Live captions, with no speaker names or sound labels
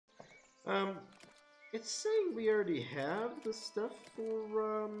Um, it's saying we already have the stuff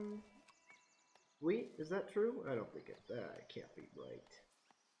for, wheat. Is that true? I don't think it can't be right.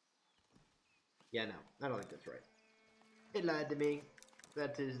 Yeah, no, I don't think that's right. It lied to me.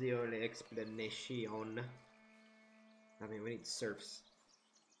 That is the only explanation. I mean, we need serfs.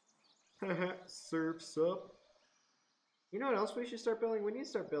 Haha, serfs up. You know what else we should start building? We need to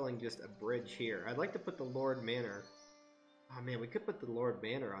start building just a bridge here. I'd like to put the Lord Manor. Oh man, we could put the Lord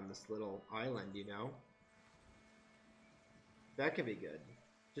Manor on this little island, you know? That could be good.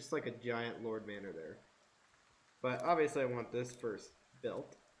 Just like a giant Lord Manor there. But obviously I want this first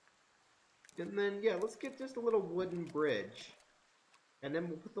built. And then, yeah, let's get just a little wooden bridge. And then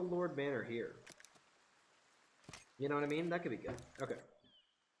we'll put the Lord Manor here. You know what I mean? That could be good. Okay.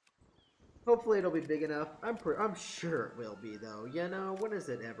 Hopefully it'll be big enough. I'm sure it will be, though. You know, when has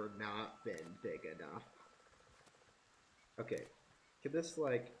it ever not been big enough? Okay. Could this,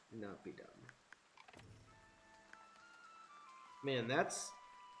 like, not be done? Man, that's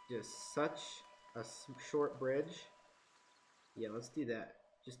just such a short bridge. Yeah, let's do that.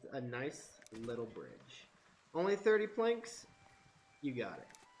 Just a nice little bridge. Only 30 planks? You got it.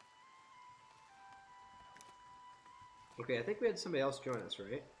 Okay, I think we had somebody else join us,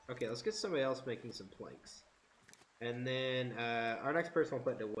 right? Okay, let's get somebody else making some planks. And then our next person will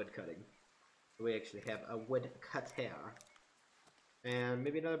put into wood cutting. We actually have a wood cutter. And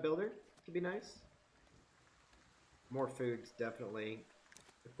maybe another builder could be nice. More food's definitely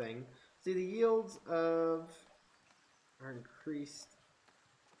a thing. See, the yields of are increased.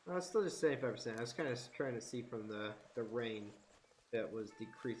 Well, it's still just 75%. I was kind of trying to see from the rain that was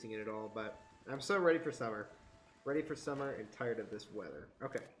decreasing it at all, but I'm so ready for summer. Ready for summer and tired of this weather.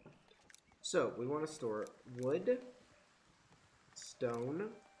 Okay. So, we want to store wood, stone,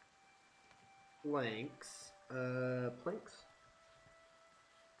 planks, planks?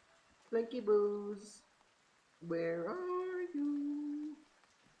 Planky boos. Where are you?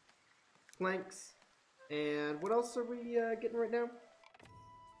 Planks. And what else are we getting right now?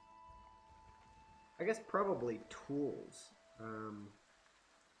 I guess probably tools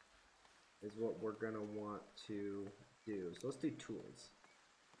is what we're going to want to do. So let's do tools.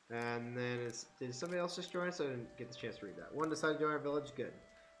 And then did somebody else just join us? I didn't get the chance to read that. One decided to join our village? Good.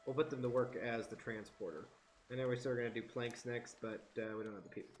 We'll put them to work as the transporter. I know we're still going to do planks next, but we don't have the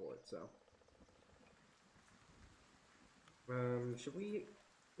people for it, so. Should we...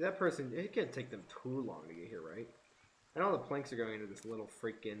 That person, it can't take them too long to get here, right? And all the planks are going into this little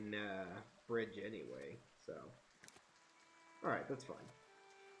freaking bridge anyway, so. Alright, that's fine.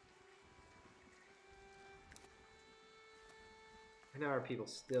 And now our people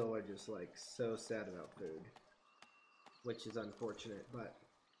still are just like so sad about food. Which is unfortunate, but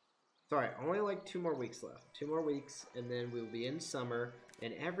it's alright. Only like 2 more weeks left. 2 more weeks, and then we'll be in summer,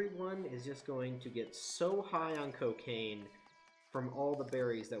 and everyone is just going to get so high on cocaine from all the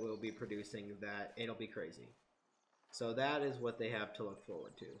berries that we'll be producing that it'll be crazy. So that is what they have to look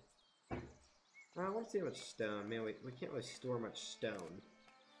forward to. I want to see how much stone. Man, we can't really store much stone.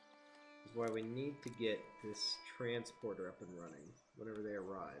 That's why we need to get this transporter up and running whenever they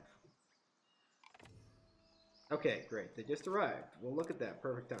arrive. Okay, great. They just arrived. Well, look at that.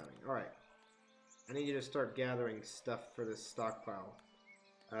 Perfect timing. Alright. I need you to start gathering stuff for this stockpile.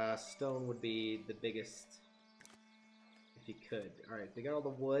 Stone would be the biggest if you could. Alright, they got all the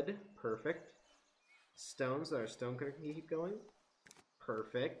wood. Perfect. Stones, so our stone cutter can keep going.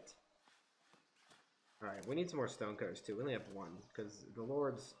 Perfect. Alright, we need some more stone cutters too. We only have 1, because the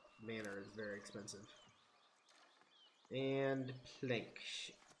Lord's Manor is very expensive. And plank.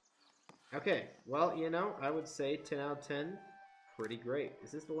 Okay, well, you know, I would say 10 out of 10. Pretty great.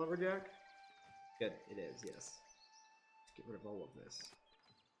 Is this the lumberjack? Good, it is, yes. Let's get rid of all of this.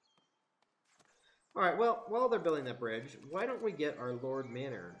 Alright, well, while they're building that bridge, why don't we get our Lord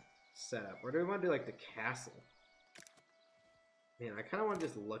Manor set up? Or do we want to do, like, the castle? Man, I kind of want to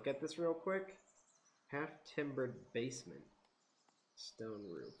just look at this real quick. Half-timbered basement. Stone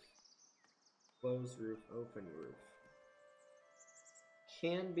roof. Closed roof, open roof.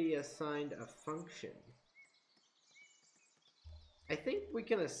 Can be assigned a function. I think we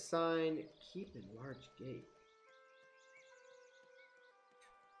can assign keep enlarged gate.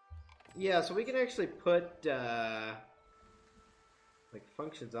 Yeah, so we can actually put like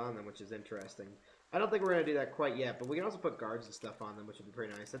functions on them, which is interesting. I don't think we're gonna do that quite yet, but we can also put guards and stuff on them, which would be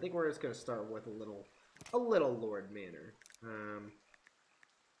pretty nice. I think we're just gonna start with a little Lord Manor.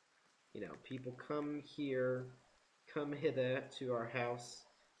 You know, people come here, come hither to our house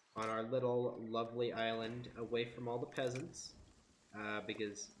on our little lovely island, away from all the peasants,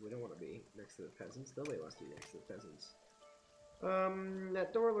 because we don't want to be next to the peasants. Nobody wants to be next to the peasants.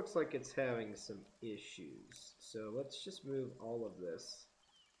 That door looks like it's having some issues. So let's just move all of this.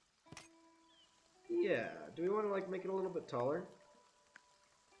 Yeah, do we want to like make it a little bit taller?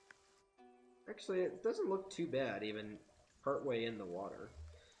 Actually, it doesn't look too bad even partway in the water.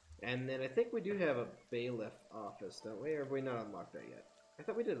 And then I think we do have a bailiff office, don't we? Or have we not unlocked that yet? I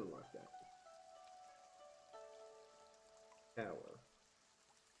thought we did unlock that. Tower.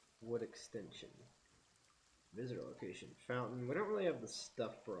 Wood extension. Visitor location. Fountain. We don't really have the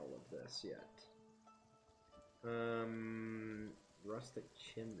stuff for all of this yet. Rustic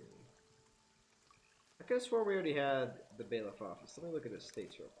chimney. I could have swore we already had the bailiff office. Let me look at the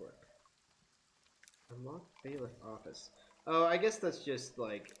states real quick. Unlock bailiff office. Oh, I guess that's just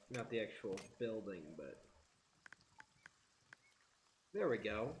like not the actual building, but there we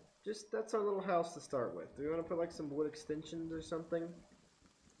go. Just that's our little house to start with. Do we want to put like some wood extensions or something?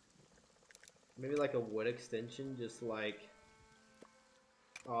 Maybe like a wood extension, just like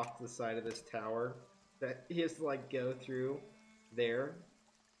off the side of this tower that he has to like go through there.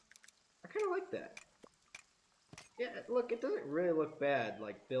 I kind of like that. Yeah, look, it doesn't really look bad,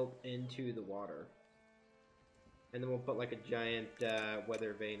 like built into the water. And then we'll put like a giant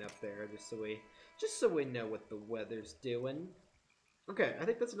weather vane up there, just so we know what the weather's doing. Okay, I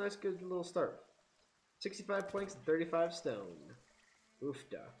think that's a nice, good little start. 65 planks and 35 stone.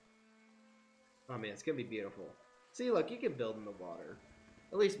 Oofda. Oh man, it's gonna be beautiful. See, look, you can build in the water.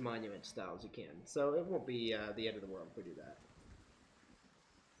 At least monument styles you can. So it won't be the end of the world if we do that.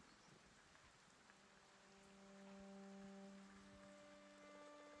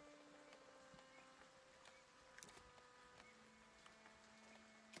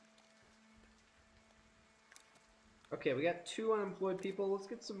 Okay, we got 2 unemployed people. Let's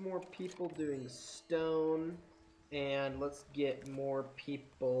get some more people doing stone. And let's get more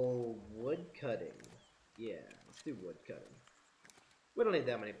people wood cutting. Yeah, let's do wood cutting. We don't need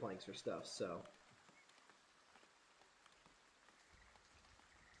that many planks for stuff, so.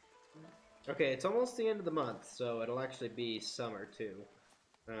 Okay, it's almost the end of the month, so it'll actually be summer too.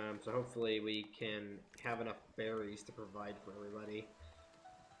 So hopefully we can have enough berries to provide for everybody.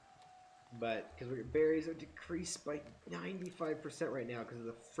 But, because berries are decreased by 95% right now because of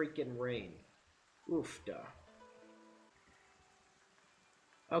the freaking rain. Oofda.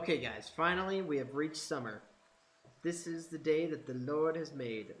 Okay guys, finally we have reached summer. This is the day that the Lord has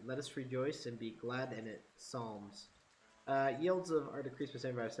made. Let us rejoice and be glad in it. Psalms. Yields are decreased by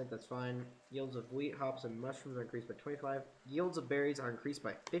 75%, that's fine. Yields of wheat, hops, and mushrooms are increased by 25%. Yields of berries are increased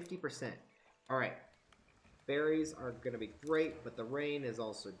by 50%. Alright. Berries are going to be great, but the rain is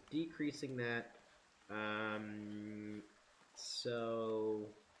also decreasing that. So,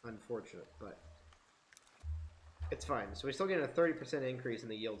 unfortunate, but it's fine. So we're still getting a 30% increase in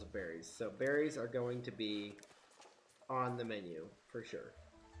the yields of berries. So berries are going to be on the menu, for sure.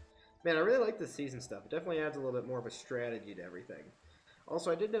 Man, I really like this season stuff. It definitely adds a little bit more of a strategy to everything.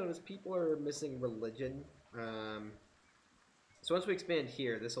 Also, I did notice people are missing religion. So once we expand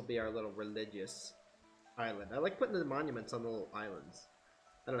here, this will be our little religious island. I like putting the monuments on the little islands.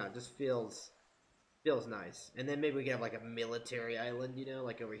 I don't know, it just feels nice. And then maybe we can have like a military island, you know,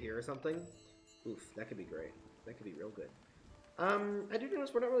 like over here or something. Oof, that could be great. That could be real good. I do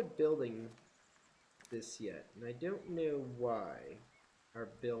notice we're not really building this yet, and I don't know why our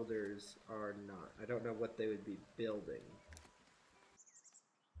builders are not. I don't know what they would be building.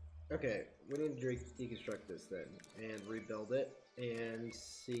 Okay, we need to deconstruct this then, and rebuild it, and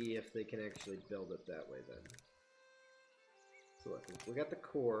see if they can actually build it that way then. So look, we got the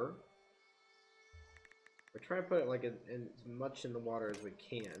core. We're trying to put it like in as much in the water as we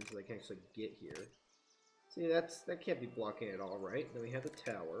can, so they can actually get here. See, that can't be blocking it all, right? Then we have the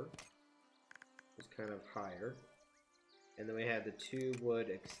tower, which is kind of higher. And then we have the 2 wood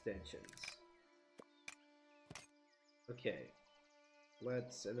extensions. Okay.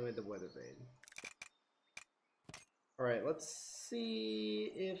 And then we have the weather vane. Alright, let's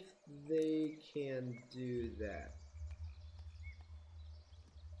see if they can do that.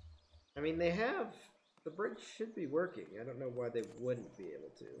 I mean, the bridge should be working. I don't know why they wouldn't be able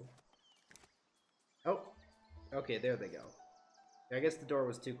to. Oh, okay, there they go. I guess the door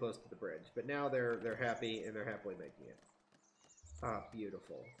was too close to the bridge, but now they're happy and they're happily making it. Ah,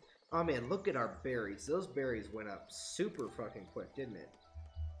 beautiful. Oh man, look at our berries. Those berries went up super fucking quick, didn't it?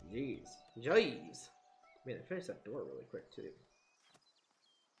 Jeez. Jeez. Man, I finished that door really quick too.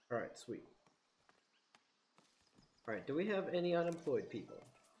 Alright, sweet. Alright, do we have any unemployed people?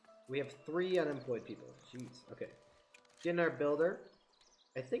 We have 3 unemployed people. Jeez, okay. Getting our builder.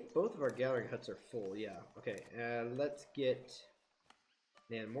 I think both of our gathering huts are full, yeah. Okay, let's get...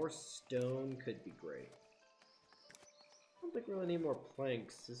 Man, more stone could be great. don't think we really need more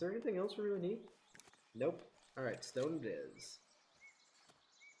planks. Is there anything else we really need? Nope. Alright, stone it is.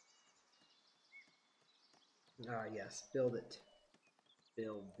 Ah, yes. Build it.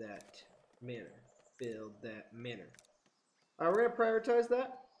 Build that manor. Build that manor. We're going to prioritize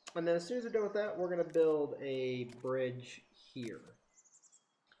that. And then as soon as we're done with that, we're going to build a bridge here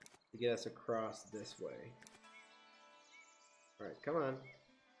to get us across this way. Alright, come on.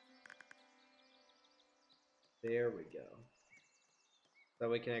 There we go. So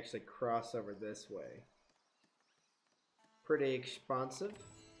we can actually cross over this way. Pretty expansive.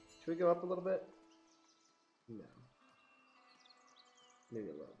 Should we go up a little bit? No. Maybe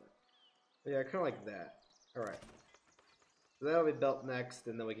a little bit. Yeah, kind of like that. Alright. So that'll be built next,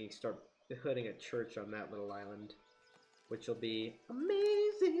 and then we can start putting a church on that little island. Which will be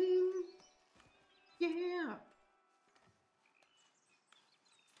amazing! Yeah!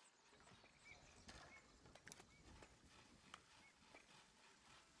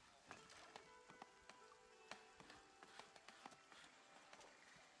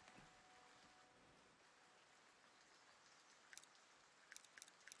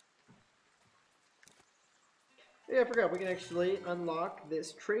 Yeah, I forgot, we can actually unlock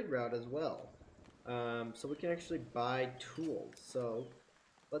this trade route as well. So we can actually buy tools. So,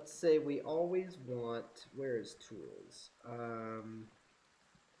 let's say we always want... Where is tools?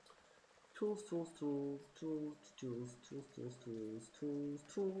 Tools, tools, tools, tools, tools, tools, tools, tools, tools,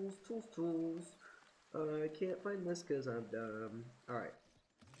 tools, tools, tools. I can't find this because I'm dumb. Alright.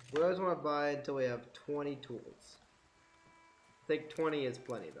 We always want to buy until we have 20 tools. I think 20 is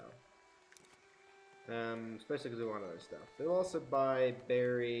plenty, though. Especially because we want other stuff. We'll also buy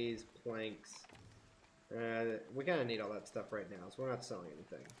berries, planks. We kind of need all that stuff right now, so we're not selling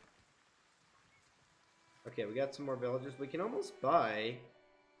anything. Okay, we got some more villagers. We can almost buy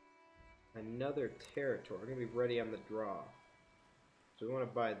another territory. We're going to be ready on the draw. So we want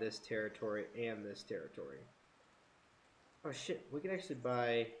to buy this territory and this territory. Oh shit, we can actually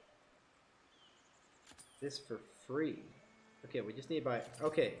buy this for free. Okay, we just need to buy...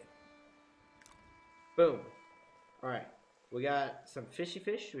 Okay. Boom. Alright. We got some fishy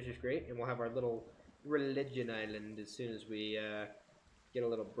fish, which is great, and we'll have our little religion island as soon as we get a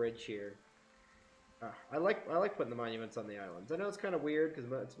little bridge here. I like putting the monuments on the islands. I know it's kind of weird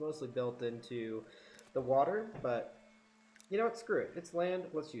because it's mostly built into the water, but you know what? Screw it. It's land.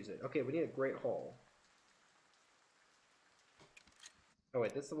 Let's use it. Okay, we need a great hall. Oh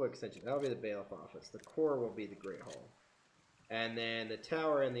wait, this is the little extension. That'll be the bailiff office. The core will be the great hall, and then the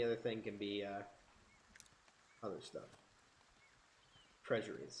tower and the other thing can be other stuff.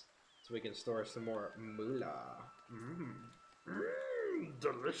 Treasuries. So we can store some more moolah.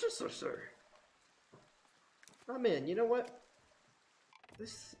 Delicious, sir. Oh man, you know what?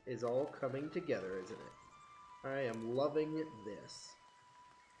 This is all coming together, isn't it? I am loving this.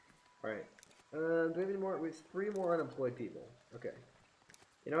 Alright. Do we have any more? We have 3 more unemployed people. Okay.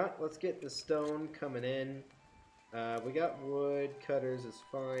 You know what? Let's get the stone coming in. We got wood, cutters is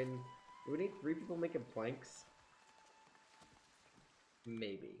fine. Do we need 3 people making planks?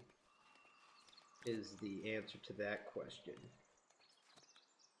 Maybe. Is the answer to that question.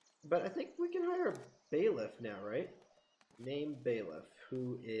 But I think we can hire a bailiff now, right? Name bailiff,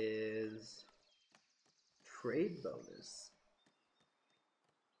 who is trade bonus.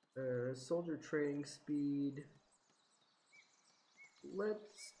 Soldier training speed.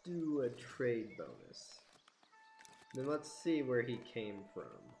 Let's do a trade bonus. Then let's see where he came from.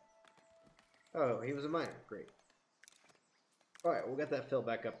 Oh, he was a miner. Great. Alright, we'll get that filled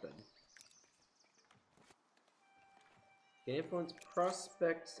back up then. Can influence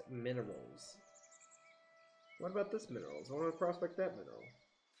prospects minerals. What about this minerals? I want to prospect that mineral.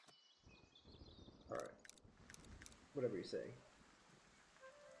 Alright. Whatever you say.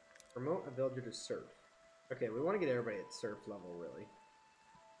 Promote a villager to surf. Okay, we want to get everybody at surf level, really.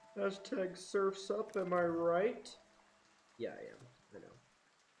 Hashtag surfs up, am I right? Yeah, I am. I know.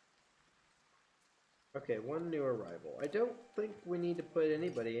 Okay, 1 new arrival. I don't think we need to put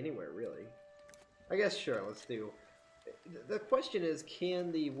anybody anywhere, really. I guess, sure, let's do... The question is,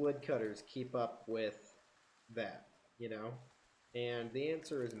 can the woodcutters keep up with that, you know? And the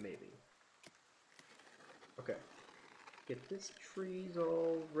answer is maybe. Okay. Get this trees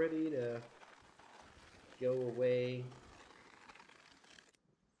all ready to go away.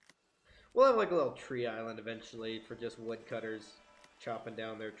 We'll have like a little tree island eventually for just woodcutters chopping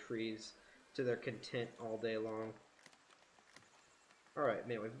down their trees to their content all day long. Alright,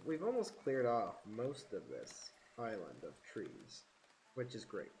 man, we've almost cleared off most of this island of trees, which is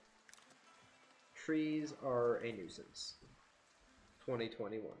great. Trees are a nuisance.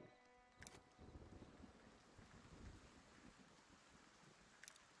 2021.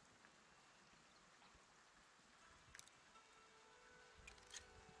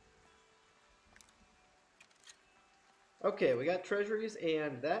 Okay, we got treasuries,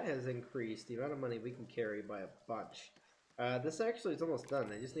 and that has increased the amount of money we can carry by a bunch. This actually is almost done.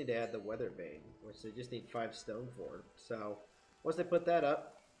 They just need to add the weather vane, which they just need 5 stone for. So, once they put that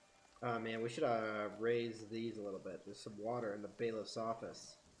up, oh man, we should raise these a little bit. There's some water in the bailiff's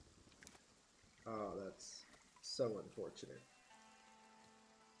office. Oh, that's so unfortunate.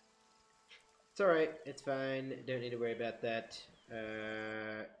 It's alright, it's fine. Don't need to worry about that.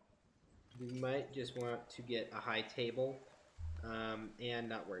 We might just want to get a high table and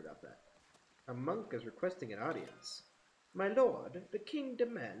not worry about that. A monk is requesting an audience. My lord, the king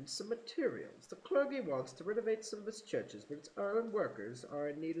demands some materials. The clergy wants to renovate some of its churches, but its iron workers are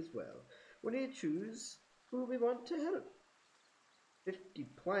in need as well. We need to choose who we want to help. 50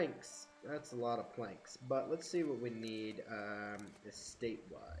 planks. That's a lot of planks. But let's see what we need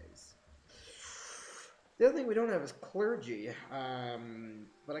estate-wise. The other thing we don't have is clergy.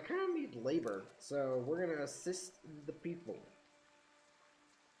 But I kind of need labor. So we're going to assist the people.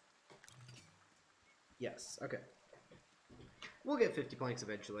 Yes, okay. We'll get 50 planks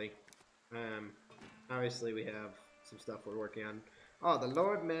eventually. Obviously we have some stuff we're working on. Oh, the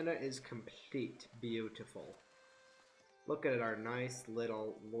Lord Manor is complete. Beautiful. Look at our nice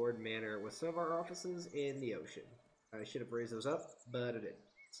little Lord Manor with some of our offices in the ocean. I should have raised those up, but I didn't.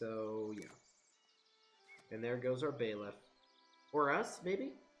 So, yeah. And there goes our bailiff. Or us,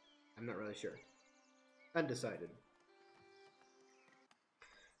 maybe? I'm not really sure. Undecided.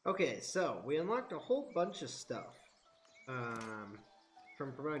 Okay, so we unlocked a whole bunch of stuff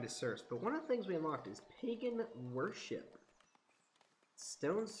from promoting to serfs, but one of the things we unlocked is pagan worship.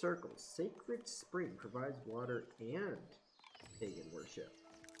 Stone Circle, Sacred Spring provides water and pagan worship.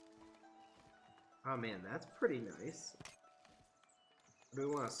 Oh man, that's pretty nice. Do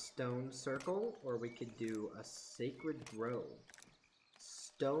we want a Stone Circle, or we could do a Sacred Grove?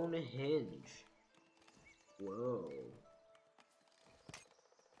 Stonehenge. Whoa.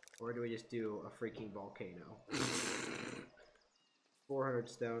 Or do we just do a freaking volcano? 400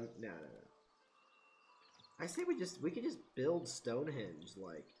 stone? No, no, no. I say we could just build Stonehenge,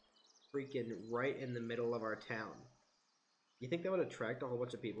 like, freaking right in the middle of our town. You think that would attract a whole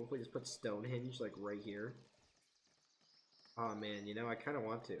bunch of people if we just put Stonehenge, like, right here? Oh man, you know, I kind of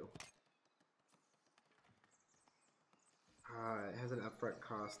want to. It has an upfront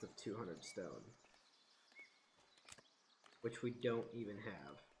cost of 200 stone. Which we don't even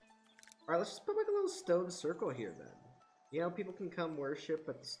have. Alright, let's just put like a little stone circle here then. You know, people can come worship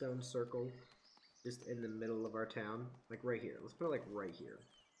at the stone circle just in the middle of our town. Like right here. Let's put it like right here.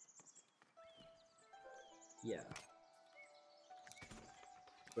 Yeah.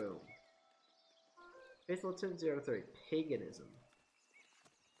 Boom. Faithful 10 0 to 30. Paganism.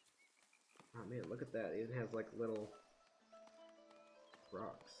 Oh man, look at that. It even has like little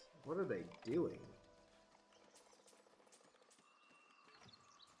rocks. What are they doing?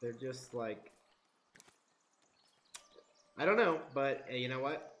 They're just like, I don't know, but you know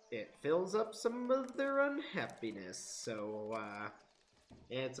what? It fills up some of their unhappiness. So,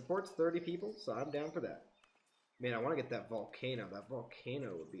 and it supports 30 people, so I'm down for that. Man, I want to get that volcano. That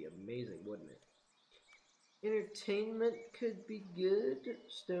volcano would be amazing, wouldn't it? Entertainment could be good.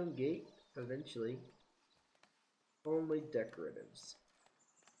 Stone Gate, eventually. Only decoratives.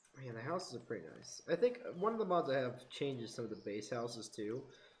 Man, the houses are pretty nice. I think one of the mods I have changes some of the base houses too.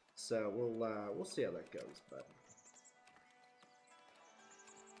 So we'll see how that goes, but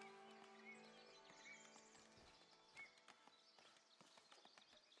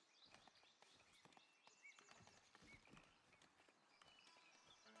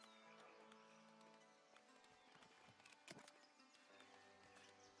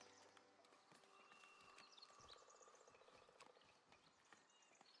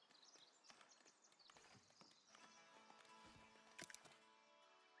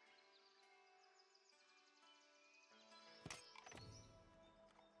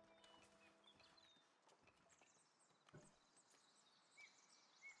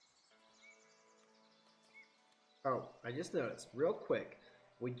oh, I just noticed, real quick,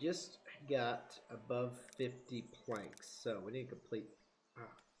 we just got above 50 planks, so we need to complete. Ah,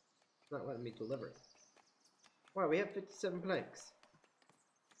 it's not letting me deliver. Wow, we have 57 planks.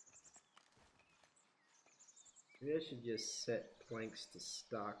 Maybe I should just set planks to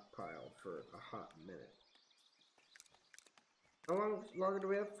stockpile for a hot minute. How long longer do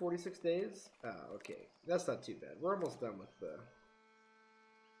we have? 46 days? Oh, okay. That's not too bad. We're almost done with the...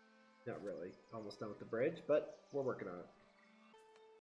 Not really. Almost done with the bridge, but we're working on it.